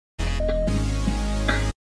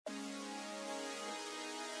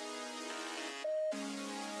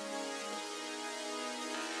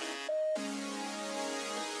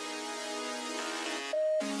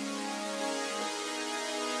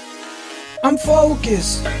I'm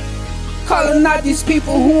focused, calling out these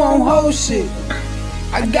people who on whole shit.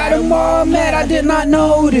 I got them all mad, I did not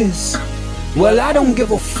notice. Well, I don't give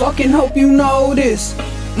a fuck and hope you know this.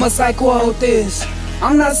 Must I quote this?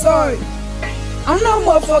 I'm not sorry. I'm not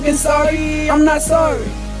motherfucking sorry. I'm not sorry.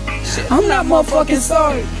 I'm not motherfucking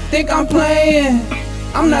sorry. Think I'm playing?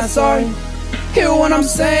 I'm not sorry. Hear what I'm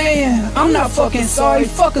saying? I'm not fucking sorry.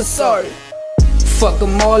 Fuck a sorry. Fuck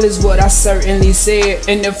them all is what I certainly said.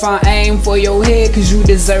 And if I aim for your head, cause you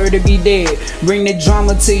deserve to be dead. Bring the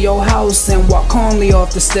drama to your house and walk calmly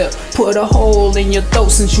off the step. Put a hole in your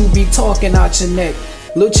throat since you be talking out your neck.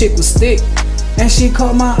 Little chick was thick, and she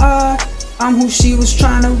caught my eye. I'm who she was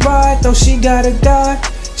trying to ride, though she got a guy.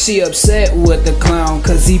 She upset with the clown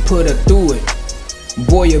cause he put her through it.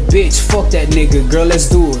 Boy a bitch, fuck that nigga, girl, let's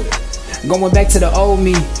do it. Going back to the old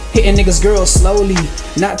me, hitting niggas girls slowly.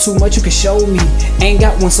 Not too much you can show me, ain't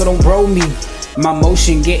got one so don't bro me. My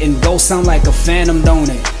motion getting ghost sound like a phantom, don't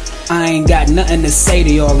it? I ain't got nothing to say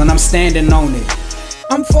to y'all and I'm standing on it.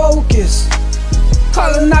 I'm focused,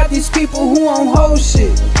 calling out these people who on whole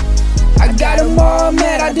shit. I got them all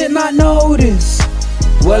mad, I did not notice.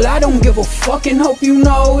 Well, I don't give a fuck and hope you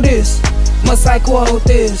know this. Must I quote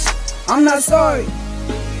this? I'm not sorry.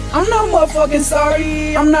 I'm not motherfucking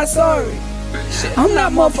sorry. I'm not sorry. I'm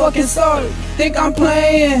not motherfucking sorry. Think I'm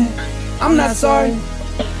playing? I'm not sorry.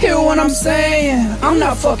 Hear what I'm saying? I'm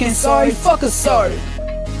not fucking sorry. Fuck a sorry.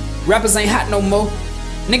 Rappers ain't hot no more.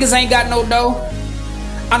 Niggas ain't got no dough.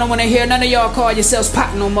 I don't wanna hear none of y'all call yourselves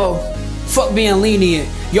pop no more. Fuck being lenient.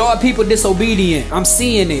 Y'all people disobedient. I'm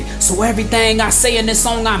seeing it. So everything I say in this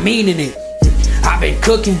song, I'm meaning it. I been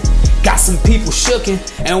cooking. Got some people shookin',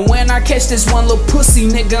 and when I catch this one little pussy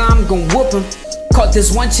nigga, I'm gon' whoop him. Caught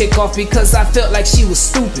this one chick off because I felt like she was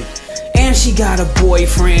stupid. And she got a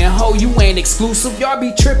boyfriend, ho, you ain't exclusive. Y'all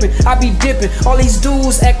be trippin', I be dippin'. All these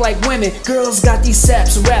dudes act like women. Girls got these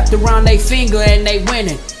saps wrapped around they finger and they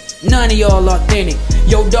winning. None of y'all authentic.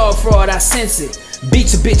 Yo, dog fraud, I sense it.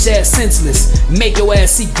 Beat your bitch ass senseless. Make your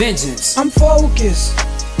ass seek vengeance. I'm focused,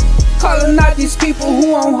 calling out these people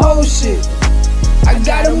who on whole shit. I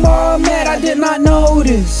got them all mad, I did not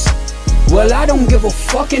notice. Well, I don't give a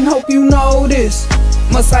fuck and hope you know this.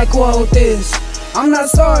 Must I quote this? I'm not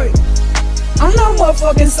sorry. I'm not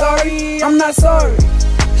motherfucking sorry. I'm not sorry.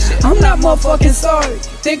 I'm not motherfucking sorry.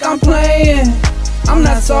 Think I'm playing? I'm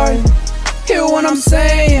not sorry. Hear what I'm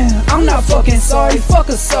saying? I'm not fucking sorry. Fuck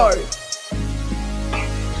a sorry.